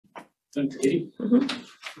Katie?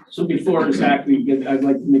 So before Zach, I'd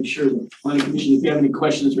like to make sure the planning commission, if you have any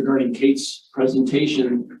questions regarding Kate's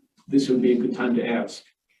presentation, this would be a good time to ask.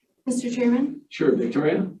 Mr. Chairman, Sure,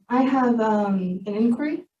 Victoria? I have an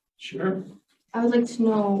inquiry. Sure. I would like to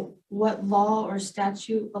know what law or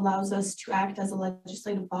statute allows us to act as a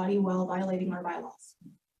legislative body while violating our bylaws.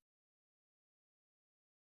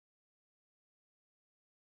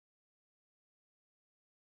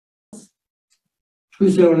 Who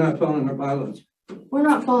said we're not following our bylaws? We're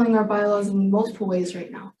not following our bylaws in multiple ways right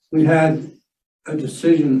now. We had a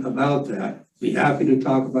decision about that. Be happy to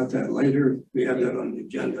talk about that later. We have that on the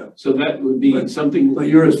agenda. So that would be something. But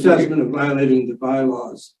your assessment of violating the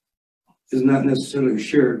bylaws is not necessarily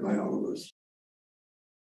shared by all of us.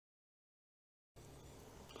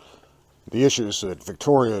 The issues that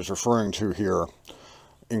Victoria is referring to here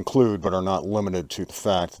include, but are not limited to, the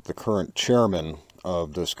fact that the current chairman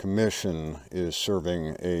of this commission is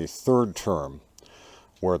serving a third term,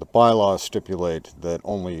 where the bylaws stipulate that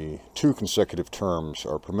only 2 consecutive terms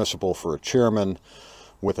are permissible for a chairman,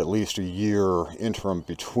 with at least a year interim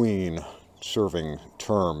between serving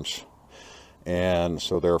terms. And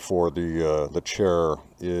so therefore the chair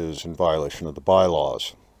is in violation of the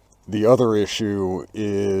bylaws. The other issue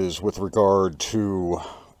is with regard to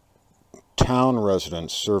town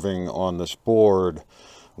residents serving on this board,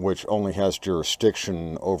 which only has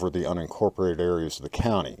jurisdiction over the unincorporated areas of the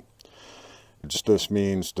county. This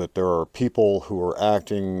means that there are people who are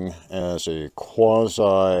acting as a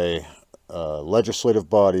quasi legislative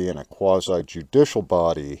body and a quasi judicial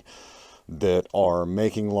body that are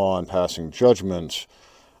making law and passing judgments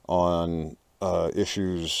on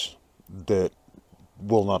issues that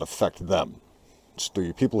will not affect them. It's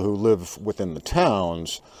the people who live within the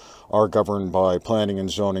towns are governed by planning and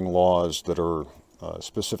zoning laws that are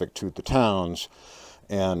specific to the towns,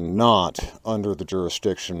 and not under the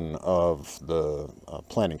jurisdiction of the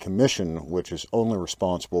Planning Commission, which is only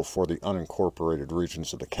responsible for the unincorporated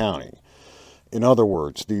regions of the county. In other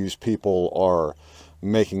words, these people are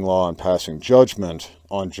making law and passing judgment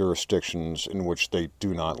on jurisdictions in which they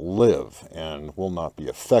do not live and will not be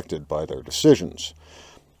affected by their decisions.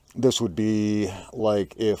 This would be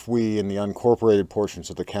like if we in the unincorporated portions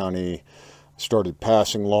of the county started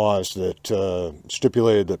passing laws that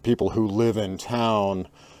stipulated that people who live in town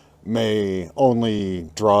may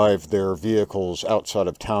only drive their vehicles outside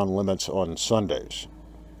of town limits on Sundays.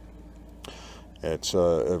 It's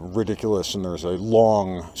ridiculous, and there's a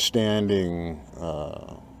long-standing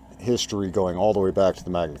history going all the way back to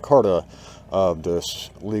the Magna Carta of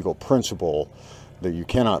this legal principle that you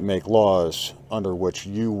cannot make laws under which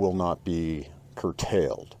you will not be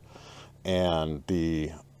curtailed. And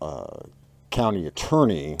the county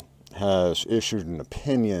attorney has issued an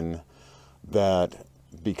opinion that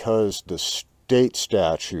because the state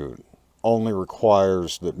statute only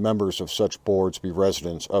requires that members of such boards be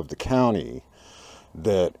residents of the county,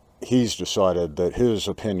 that he's decided that his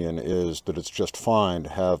opinion is that it's just fine to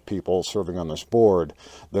have people serving on this board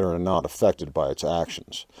that are not affected by its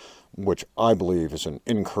actions, which I believe is an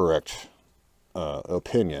incorrect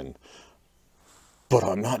opinion. But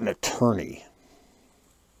I'm not an attorney.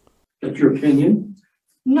 That's your opinion?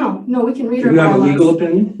 No, we can read Do our you have a bylaws. legal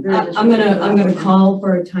opinion? I'm gonna call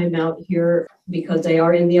for a timeout here because they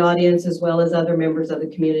are in the audience as well as other members of the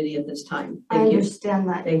community at this time. I Thank you. understand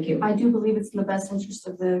that. Thank you. I do believe it's in the best interest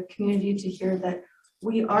of the community to hear that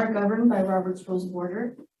we are governed by Robert's Rules of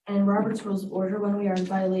Order. And in Robert's Rules of Order, when we are in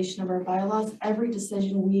violation of our bylaws, every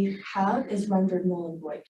decision we have is rendered null and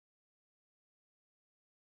void.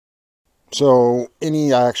 So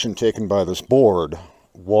any action taken by this board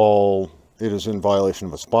while it is in violation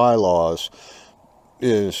of its bylaws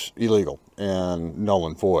is illegal and null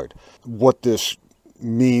and void. What this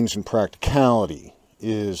means in practicality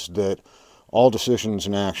is that all decisions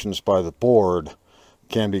and actions by the board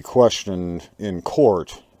can be questioned in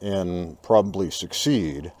court and probably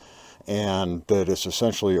succeed, and that it's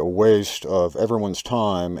essentially a waste of everyone's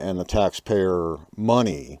time and the taxpayer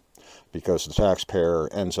money, because the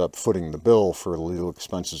taxpayer ends up footing the bill for the legal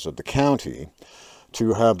expenses of the county,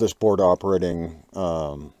 to have this board operating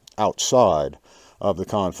outside of the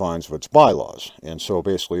confines of its bylaws. And so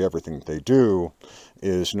basically everything that they do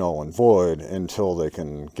is null and void until they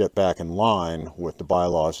can get back in line with the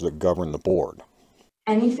bylaws that govern the board.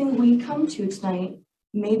 Anything we come to tonight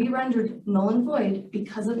may be rendered null and void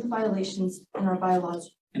because of the violations in our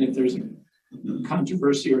bylaws. And if there's a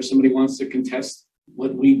controversy or somebody wants to contest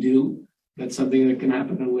what we do, that's something that can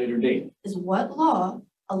happen at a later date. Is what law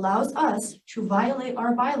allows us to violate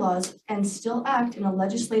our bylaws and still act in a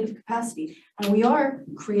legislative capacity. And we are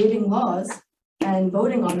creating laws and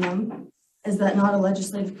voting on them Is that not a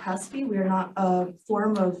legislative capacity? We are not a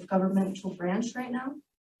form of governmental branch right now.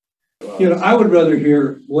 You know, I would rather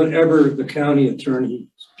hear whatever the county attorney's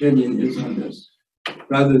opinion is on this,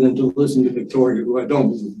 rather than to listen to Victoria, who I don't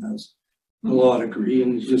believe has a law degree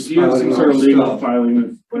and is just You have some spouting sort of off legal stuff.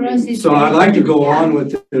 filing. So I'd like to go on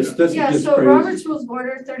with this. This is Yeah, just so crazy. Robert's Rules of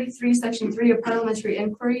Order 33, Section 3 of Parliamentary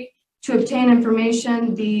Inquiry, to obtain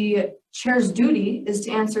information, the chair's duty is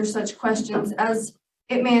to answer such questions as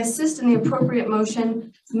it may assist in the appropriate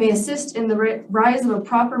motion, may assist in the rise of a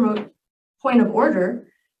proper point of order,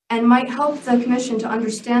 and might help the commission to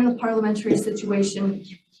understand the parliamentary situation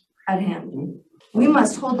at hand. We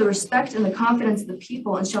must hold the respect and the confidence of the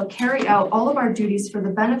people and shall carry out all of our duties for the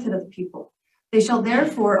benefit of the people. They shall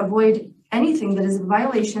therefore avoid anything that is a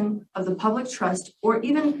violation of the public trust or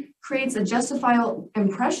even creates a justifiable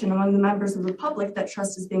impression among the members of the public that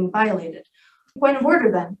trust is being violated. Point of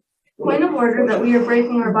order then. Point of order that we are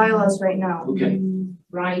breaking our bylaws right now. Okay,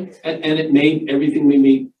 Right. and it may, everything we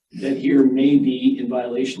may, that here may be in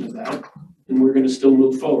violation of that, and we're gonna still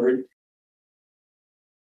move forward.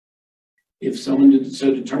 If someone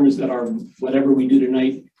so determines that our, whatever we do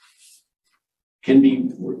tonight can be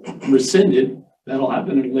rescinded, that'll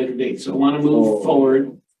happen at a later date. So I want to move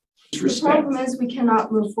forward. The Respect. problem is we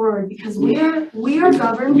cannot move forward because we are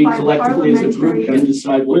governed We by collectively as a group can parliamentary.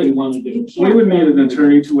 decide what we want to You do. We would need an can't.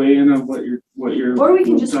 attorney to weigh in on what you're. Or we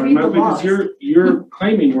can just talking read the about, because laws. you're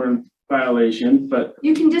claiming we're in violation, but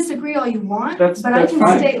You can disagree all you want, That's- but I that's can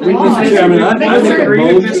fine. state We laws. disagree. I mean, I'd let's make a agree to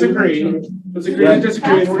motion. disagree. Let's agree to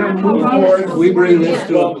disagree, and we're gonna move forward. We bring this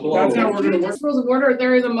to a Well, close. that's how we're gonna Due to work. this rules of order,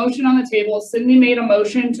 there is a motion on the table. Cindy made a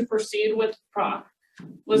motion to proceed with PROC.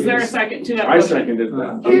 Was there a second to that I motion? seconded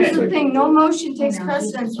that. Here's Okay. the thing, no motion takes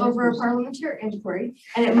precedence over a parliamentary inquiry,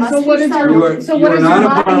 and it must So be what is your- You settled. are, So you what are is not your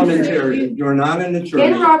a body? parliamentarian, you're not an attorney.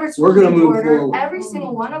 In Robert's We're Rules gonna of move Order, forward. every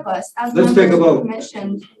single one of us, as Let's members take a of the vote.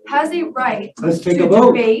 commission, has a right Let's take to a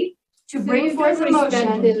vote. debate, to bring forth a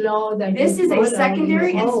motion. This is a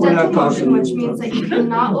secondary We're not incidental motion, talking- which means that you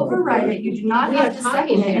cannot override it, you do not We have are to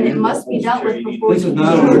talking second it, and it here. must be dealt with before. This is you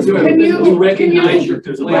not can- an Can you- We recognize your.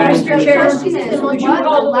 The question is, Would you what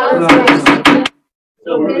call the allows vote? us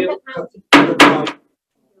So we're-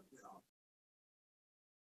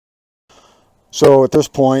 So at this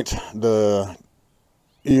point, the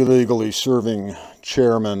illegally serving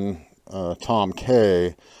chairman, Tom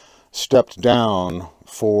Kay, stepped down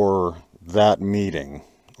for that meeting,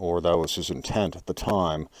 or that was his intent at the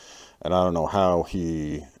time. And I don't know how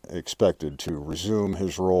he expected to resume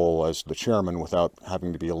his role as the chairman without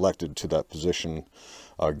having to be elected to that position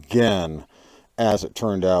again. As it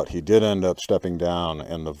turned out, he did end up stepping down,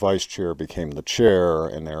 and the vice chair became the chair,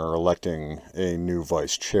 and they're electing a new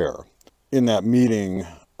vice chair. In that meeting,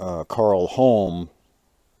 Carl Holm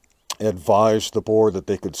advised the board that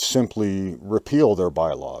they could simply repeal their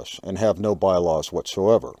bylaws and have no bylaws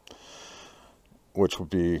whatsoever, which would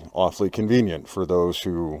be awfully convenient for those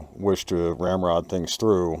who wish to ramrod things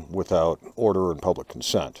through without order and public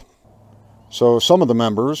consent. So some of the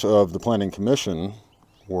members of the Planning Commission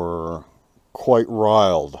were quite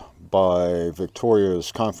riled by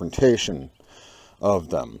Victoria's confrontation of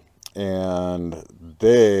them, and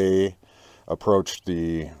they approached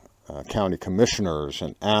the county commissioners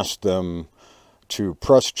and asked them to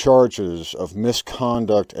press charges of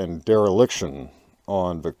misconduct and dereliction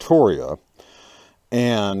on Victoria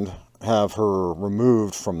and have her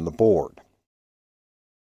removed from the board.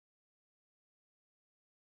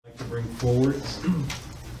 I'd like to bring forward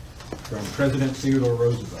from President Theodore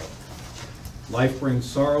Roosevelt. Life brings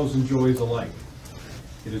sorrows and joys alike.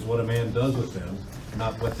 It is what a man does with them,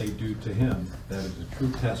 not what they do to him, that is a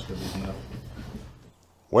true test of his mettle.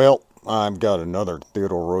 Well, I've got another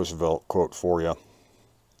Theodore Roosevelt quote for you.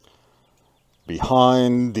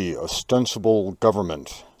 Behind the ostensible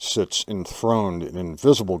government sits enthroned an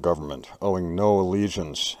invisible government, owing no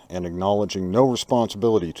allegiance and acknowledging no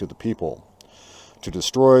responsibility to the people. To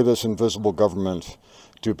destroy this invisible government,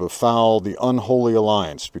 to befoul the unholy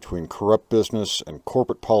alliance between corrupt business and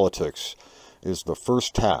corporate politics, is the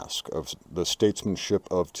first task of the statesmanship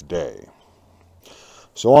of today.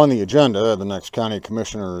 So on the agenda, the next county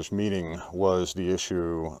commissioners meeting was the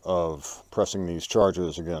issue of pressing these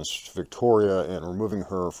charges against Victoria and removing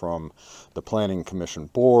her from the Planning Commission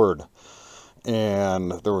board.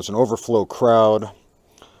 And there was an overflow crowd.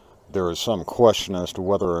 There is some question as to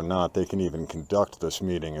whether or not they can even conduct this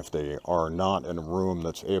meeting if they are not in a room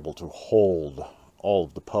that's able to hold all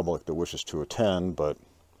of the public that wishes to attend, but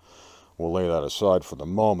we'll lay that aside for the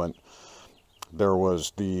moment. There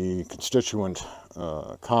was the constituent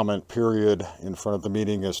comment period in front of the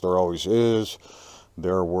meeting, as there always is.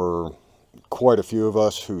 There were quite a few of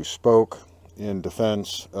us who spoke in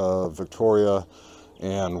defense of Victoria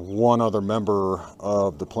and one other member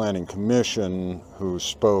of the Planning Commission who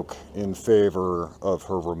spoke in favor of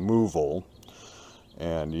her removal.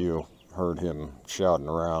 And you heard him shouting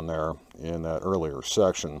around there in that earlier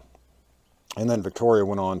section. And then Victoria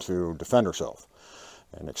went on to defend herself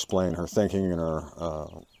and explain her thinking and her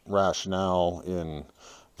rationale in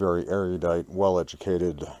very erudite,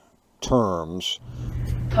 well-educated terms.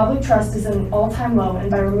 Public trust is at an all-time low, and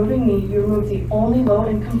by removing me, you remove the only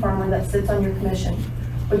low-income farmer that sits on your commission,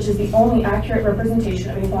 which is the only accurate representation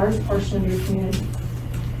of a large portion of your community.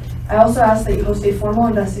 I also ask that you host a formal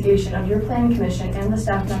investigation of your planning commission and the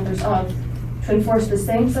staff members of to enforce the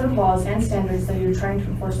same set of laws and standards that you're trying to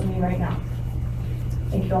enforce on me right now.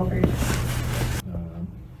 Thank you all for your time.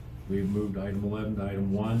 We've moved item 11 to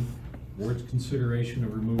item 1. Board's consideration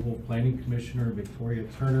of removal of Planning Commissioner Victoria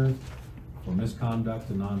Turner for misconduct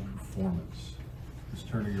and non-performance. Ms.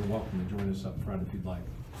 Turner, you're welcome to join us up front if you'd like.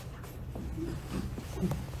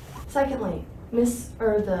 Secondly,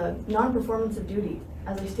 the non-performance of duty,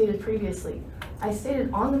 as I stated previously. I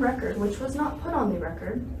stated on the record, which was not put on the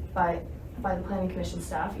record by the Planning Commission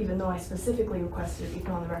staff, even though I specifically requested it be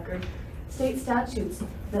put on the record, state statutes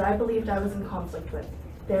that I believed I was in conflict with.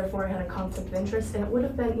 Therefore, I had a conflict of interest, and it would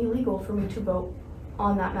have been illegal for me to vote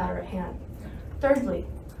on that matter at hand. Thirdly,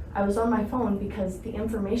 I was on my phone because the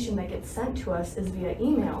information that gets sent to us is via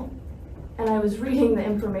email, and I was reading the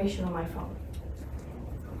information on my phone.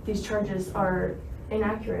 These charges are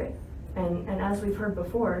inaccurate, and as we've heard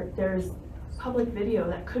before, there's public video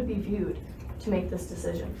that could be viewed to make this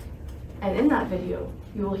decision. And in that video,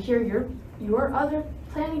 you will hear your other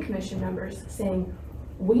Planning Commission members saying,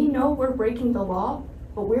 we know we're breaking the law,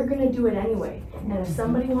 but we're going to do it anyway. And if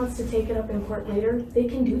somebody wants to take it up in court later, they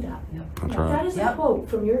can do that. That's right. That is a quote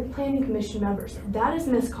from your Planning Commission members. That is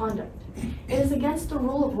misconduct. It is against the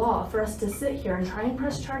rule of law for us to sit here and try and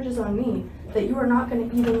press charges on me that you are not going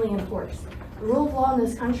to evenly enforce. The rule of law in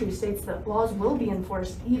this country states that laws will be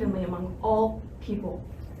enforced evenly among all people.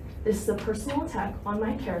 This is a personal attack on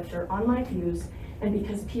my character, on my views, and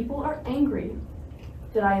because people are angry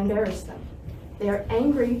that I embarrassed them. They are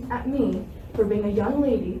angry at me for being a young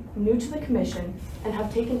lady new to the commission and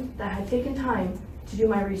had taken time to do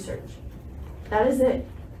my research. That is it.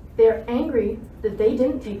 They are angry that they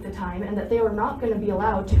didn't take the time and that they are not going to be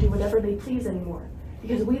allowed to do whatever they please anymore,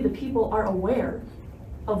 because we the people are aware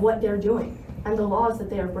of what they're doing and the laws that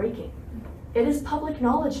they are breaking. It is public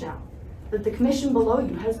knowledge now that the commission below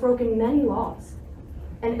you has broken many laws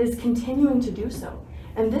and is continuing to do so.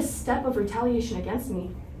 And this step of retaliation against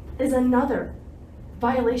me is another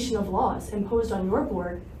violation of laws imposed on your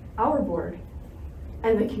board, our board,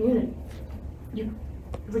 and the community.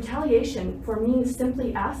 Retaliation for me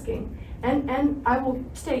simply asking, and I will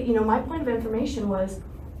state, my point of information was,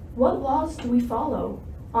 what laws do we follow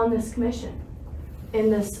on this commission? In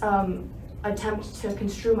this attempt to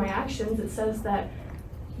construe my actions, it says that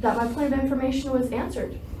my point of information was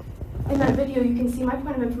answered. In that video, you can see my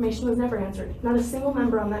point of information was never answered. Not a single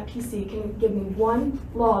member on that PC can give me one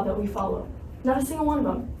law that we follow. Not a single one of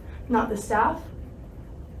them. Not the staff,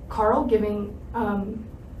 Carl giving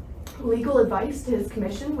legal advice to his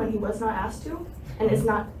commission when he was not asked to and is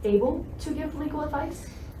not able to give legal advice.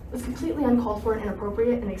 It was completely uncalled for and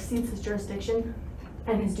inappropriate and exceeds his jurisdiction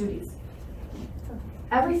and his duties.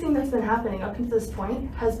 Everything that's been happening up until this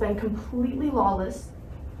point has been completely lawless,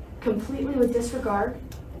 completely with disregard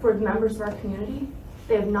for the members of our community.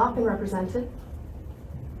 They have not been represented.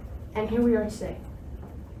 And here we are today.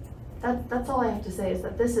 That's all I have to say, is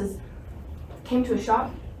that this came to a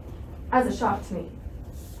shock to me.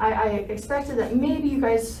 I expected that maybe you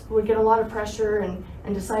guys would get a lot of pressure and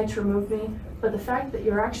decide to remove me, but the fact that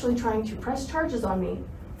you're actually trying to press charges on me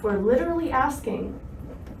for literally asking,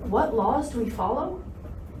 what laws do we follow?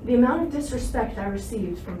 The amount of disrespect I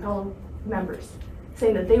received from fellow members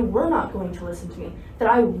saying that they were not going to listen to me, that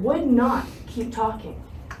I would not keep talking.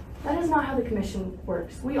 That is not how the commission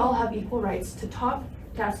works. We all have equal rights to talk,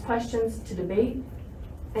 to ask questions, to debate,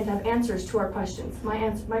 and to have answers to our questions.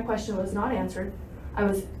 My question was not answered. I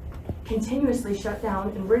was continuously shut down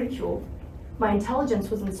and ridiculed. My intelligence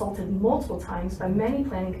was insulted multiple times by many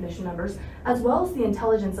planning commission members, as well as the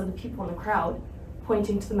intelligence of the people in the crowd,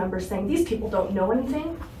 pointing to the members saying, these people don't know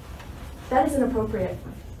anything. That is inappropriate.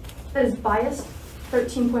 That is biased.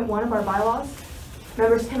 13.1 of our bylaws.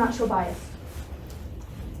 Members cannot show bias.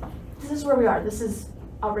 This is where we are. This is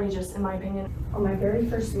outrageous, in my opinion. On my very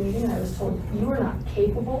first meeting, I was told, you are not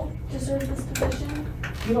capable to serve this position.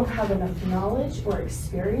 You don't have enough knowledge or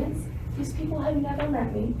experience. These people had never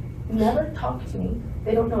met me, never talked to me,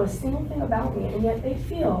 They don't know a single thing about me, and yet they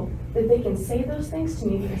feel that they can say those things to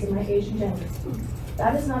me because of my age and gender.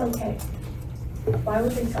 That is not okay. Why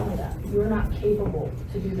would they tell me that? You are not capable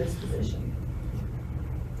to do this position.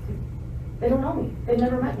 They don't know me. They've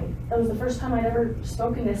never met me. That was the first time I'd ever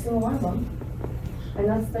spoken to a single one of them. And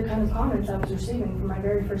that's the kind of comments I was receiving from my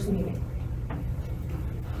very first meeting.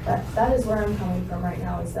 That is where I'm coming from right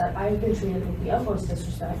now, is that I've been treated with the utmost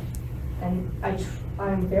disrespect. And I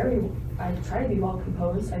try to be well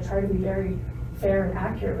composed. I try to be very fair and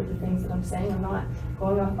accurate with the things that I'm saying. I'm not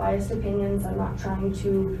going off biased opinions. I'm not trying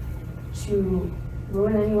to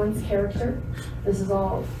ruin anyone's character. These are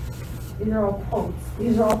all quotes.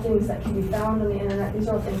 These are all things that can be found on the internet. These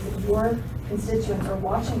are all things that your constituents are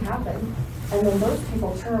watching happen. And then those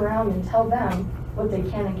people turn around and tell them what they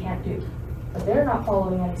can and can't do. But they're not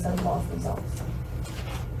following any set of laws themselves.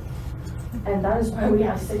 And that is why we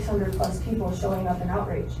have 600 plus people showing up in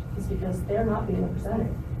outrage, is because they're not being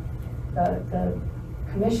represented. The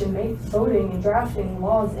commission voting and drafting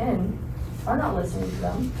laws in are not listening to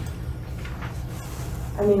them.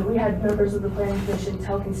 I mean, we had members of the planning commission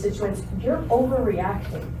tell constituents, you're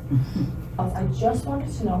overreacting. I just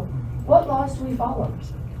wanted to know, what laws do we follow?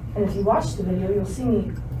 And if you watch the video, you'll see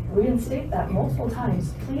me reinstate that multiple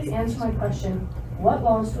times. Please answer my question, what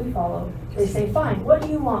laws do we follow? They say, fine, what do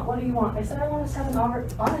you want? What do you want? I said, I want us to have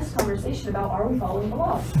an honest conversation about, are we following the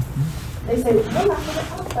laws? They say, we're not going to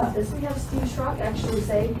talk about this. We have Steve Schrock actually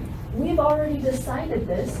say, we've already decided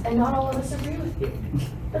this, and not all of us agree with you.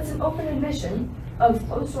 That's an open admission of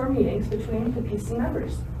closed-door meetings between the PC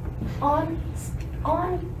members. On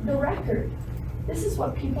the record, this is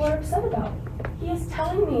what people are upset about. He is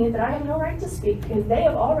telling me that I have no right to speak because they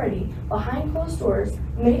have already, behind closed doors,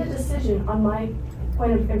 made a decision on my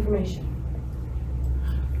point of information.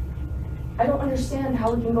 I don't understand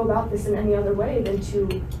how we can go about this in any other way than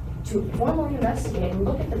to formally investigate and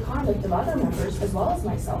look at the conduct of other members as well as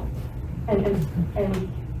myself. And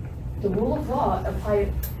the rule of law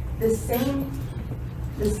apply the same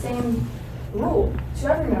rule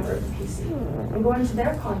to every member of the PC and go into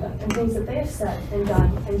their conduct and things that they have said and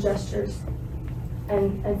done and gestures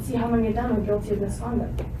and see how many of them are guilty of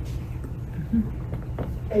misconduct.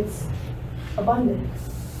 It's abundant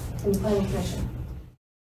in the Planning Commission.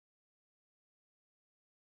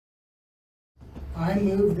 I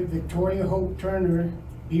move that Victoria Hope Turner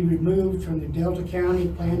be removed from the Delta County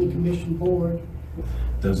Planning Commission Board.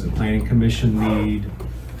 Does the planning commission need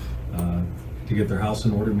to get their house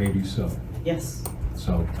in order? Maybe so. Yes.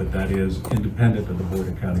 So, but that is independent of the Board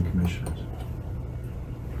of County Commissioners.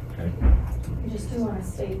 Okay. I just do want to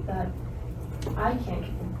state that I can't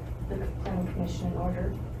get the Planning Commission in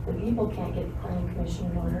order. The people can't get the Planning Commission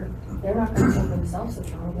in order. They're not going to hold themselves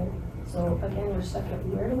accountable. So again, we're stuck at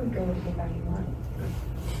where do we go to get back in line?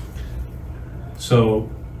 So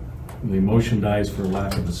the motion dies for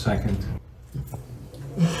lack of a second.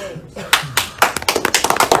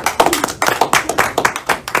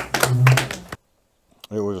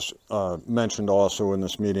 It was mentioned also in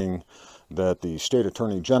this meeting that the State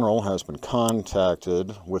Attorney General has been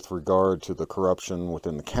contacted with regard to the corruption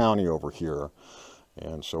within the county over here.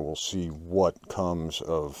 And so we'll see what comes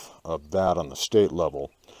of that on the state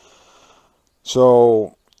level.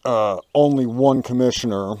 So only one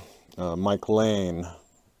commissioner, Mike Lane,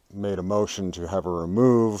 made a motion to have her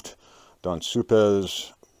removed. Don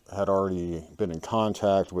Supez had already been in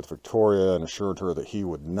contact with Victoria and assured her that he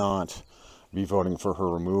would not be voting for her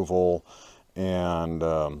removal. And,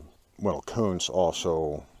 well, Kuntz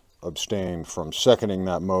also abstained from seconding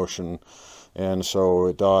that motion. And so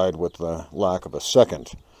it died with the lack of a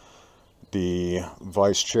second. The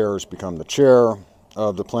vice chair has become the chair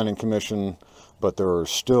of the Planning Commission, but there are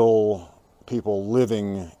still people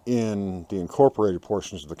living in the incorporated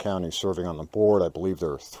portions of the county serving on the board. I believe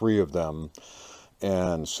there are 3 of them.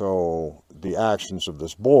 And so the actions of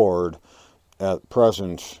this board at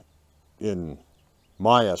present, in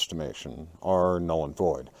my estimation, are null and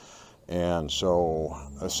void. And so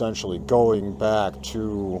essentially going back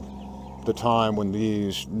to the time when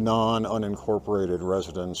these non-unincorporated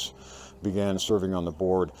residents began serving on the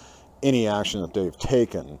board, any action that they've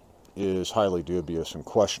taken is highly dubious and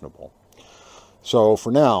questionable. So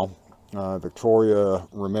for now, Victoria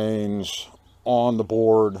remains on the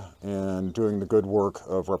board and doing the good work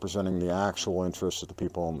of representing the actual interests of the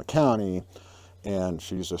people in the county, and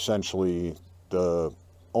she's essentially the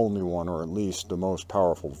only one, or at least the most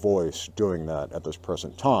powerful voice, doing that at this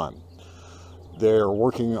present time. They're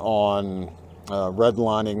working on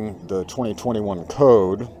redlining the 2021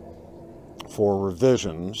 code for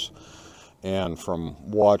revisions, and from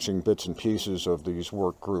watching bits and pieces of these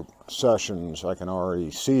work group sessions, I can already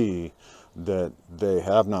see that they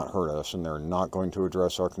have not heard us and they're not going to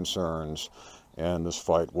address our concerns, and this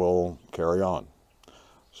fight will carry on.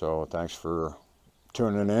 So thanks for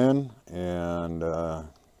tuning in, and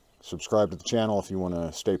subscribe to the channel if you want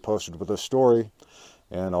to stay posted with this story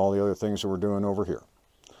and all the other things that we're doing over here.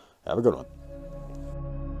 Have a good one.